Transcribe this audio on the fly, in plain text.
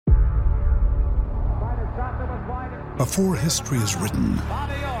Before history is written,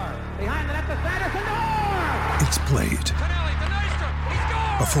 it's played.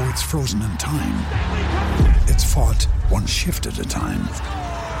 Before it's frozen in time, it's fought one shift at a time.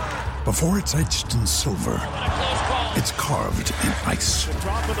 Before it's etched in silver, it's carved in ice.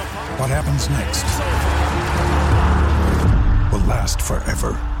 What happens next will last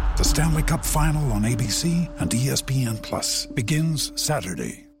forever. The Stanley Cup Final on ABC and ESPN Plus begins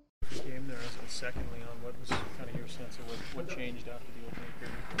Saturday. Game there, and secondly, on what was kind of your sense of what changed after the opening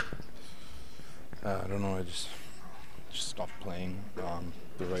period? I don't know. I just stopped playing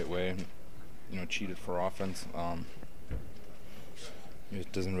the right way, and cheated for offense.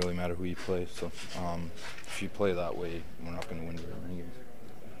 It doesn't really matter who you play. So if you play that way, we're not going to win very many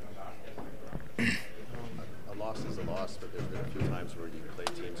games. A loss is a loss, but there's been a few times where you play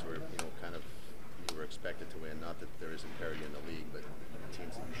teams where kind of you were expected to win. Not that there isn't parity in the league, but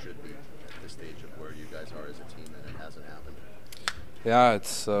teams that you should beat at this stage of where you guys are as a team, and it hasn't happened. Yeah,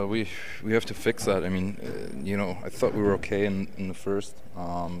 it's we have to fix that. I mean, I thought we were okay in the first.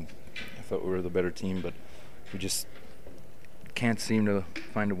 I thought we were the better team, but we just can't seem to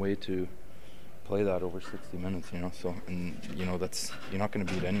find a way to play that over 60 minutes. So that's you're not going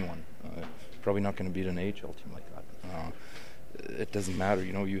to beat anyone. Probably not going to beat an AHL team like that. It doesn't matter.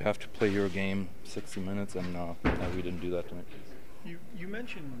 You have to play your game 60 minutes, and we didn't do that tonight. You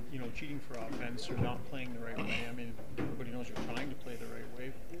mentioned cheating for offense or not playing the right way. I mean, everybody knows you're trying to play the right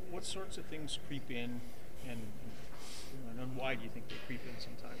way. What sorts of things creep in, and why do you think they creep in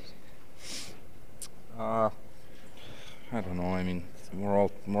sometimes? I don't know. I mean, we're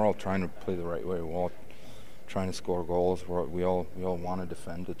all trying to play the right way. We're all trying to score goals. We all want to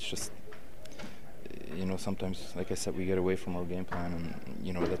defend. It's just sometimes, like I said, we get away from our game plan, and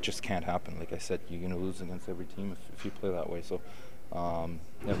that just can't happen. Like I said, you're going to lose against every team if you play that way. So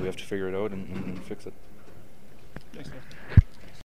we have to figure it out and fix it. Thanks,